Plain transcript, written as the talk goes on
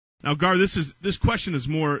Now, Gar, this question is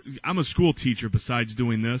more. I'm a school teacher besides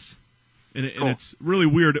doing this, and it's really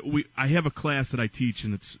weird. I have a class that I teach,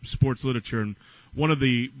 and it's sports literature, and one of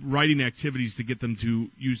the writing activities to get them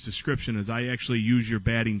to use description is I actually use your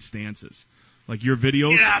batting stances, like your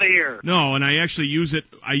videos. Get out of here! No, and I actually use it.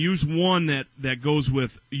 I use one that goes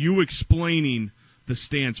with you explaining the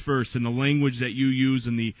stance first and the language that you use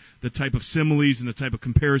and the type of similes and the type of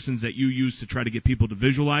comparisons that you use to try to get people to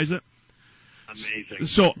visualize it. Amazing.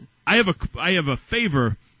 So I have a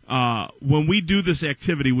favor. When we do this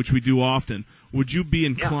activity, which we do often, would you be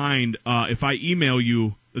inclined if I email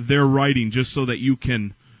you their writing just so that you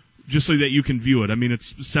can view it? I mean,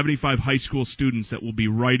 it's 75 high school students that will be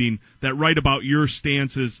writing that write about your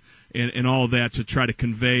stances and all of that to try to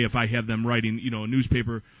convey. If I have them writing, a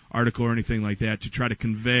newspaper article or anything like that to try to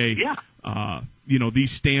convey,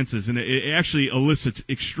 these stances, and it actually elicits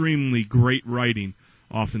extremely great writing.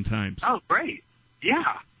 Oftentimes. Oh, great!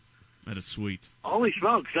 Yeah, that is sweet. Holy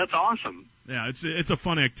smokes, that's awesome. Yeah, it's a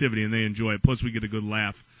fun activity, and they enjoy it. Plus, we get a good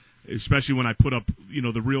laugh, especially when I put up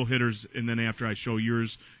the real hitters, and then after I show your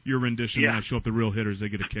rendition, and I show up the real hitters, they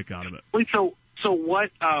get a kick out of it. Wait, so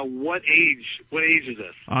what age is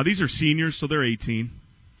this? These are seniors, so they're 18.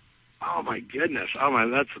 Oh my goodness! Oh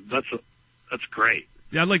my, that's great.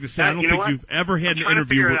 Yeah, I'd like to say I don't think you've ever had an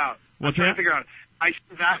interview. What's that? I'm trying to figure it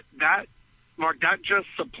out. That. Mark, that just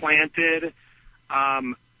supplanted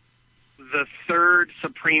the third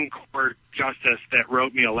Supreme Court justice that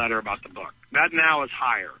wrote me a letter about the book. That now is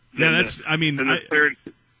higher. The third.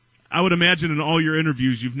 I would imagine in all your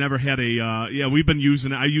interviews you've never had we've been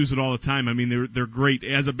using it. I use it all the time. I mean, they're great.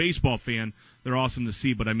 As a baseball fan, they're awesome to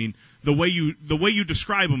see. But I mean, the way you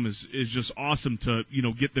describe them is just awesome to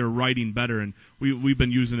get their writing better. And we've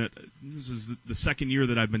been using it. This is the second year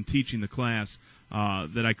that I've been teaching the class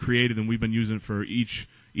that I created, and we've been using it for each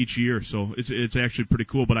year. So it's actually pretty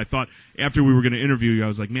cool. But I thought after we were going to interview you, I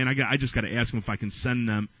was like, man, I just got to ask him if I can send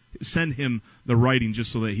him the writing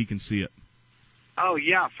just so that he can see it. Oh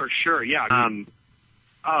yeah, for sure. Yeah. That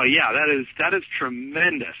is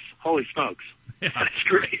tremendous. Holy smokes. Yeah. That's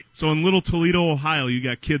great. So in Little Toledo, Ohio, you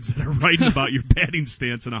got kids that are writing about your batting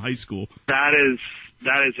stance in a high school. That is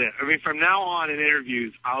it. I mean, from now on in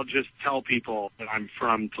interviews, I'll just tell people that I'm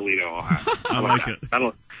from Toledo, Ohio. I like it.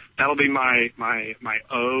 That'll be my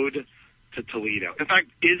ode to Toledo. In fact,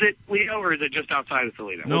 is it Toledo or is it just outside of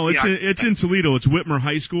Toledo? No, it's in Toledo. It's Whitmer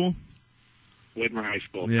High School. Whitmer High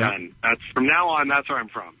School. Yeah. Done. That's from now on. That's where I'm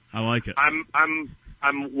from. I like it. I'm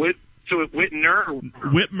Whitmer.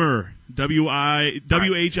 Whitmer.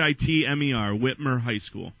 WHITMER. Whitmer High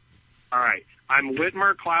School. All right. I'm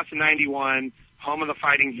Whitmer, class of '91, home of the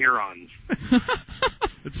Fighting Hurons.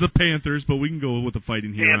 It's the Panthers, but we can go with the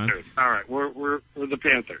Fighting Hurons. Panthers. All right. We're the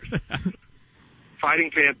Panthers. Fighting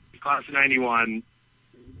Panthers, class of '91.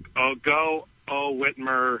 Oh, go,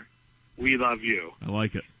 Whitmer. We love you. I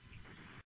like it.